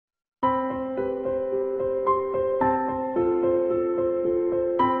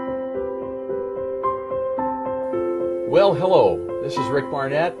Well, hello. This is Rick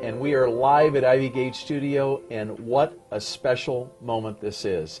Barnett, and we are live at Ivy Gate Studio, and what a special moment this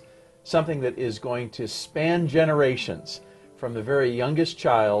is. Something that is going to span generations, from the very youngest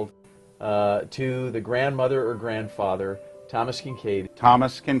child to the grandmother or grandfather, Thomas Kinkade.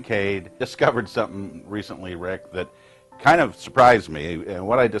 Thomas Kinkade discovered something recently, Rick, that kind of surprised me. And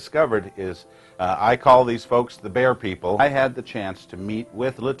what I discovered is I call these folks the bear people. I had the chance to meet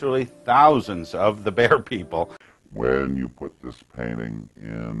with literally thousands of the bear people. When you put this painting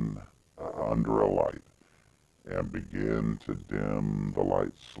in under a light and begin to dim the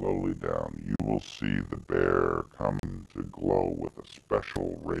light slowly down, you will see the bear come to glow with a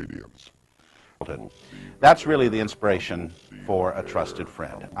special radiance. That's really the inspiration for A Trusted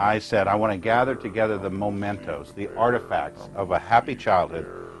Friend. I said I want to gather together the mementos, the artifacts of a happy childhood,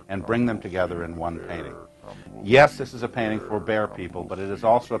 and bring them together in one painting. Yes, this is a painting for bear people, but it is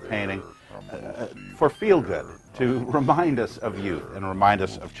also a painting for feel-good, to remind us of youth and remind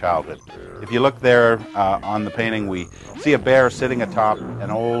us of childhood. If you look there on the painting, we see a bear sitting atop an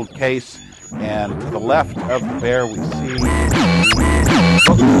old case, and to the left of the bear we see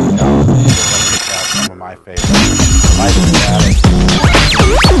some of my favorites. Life of the Attic.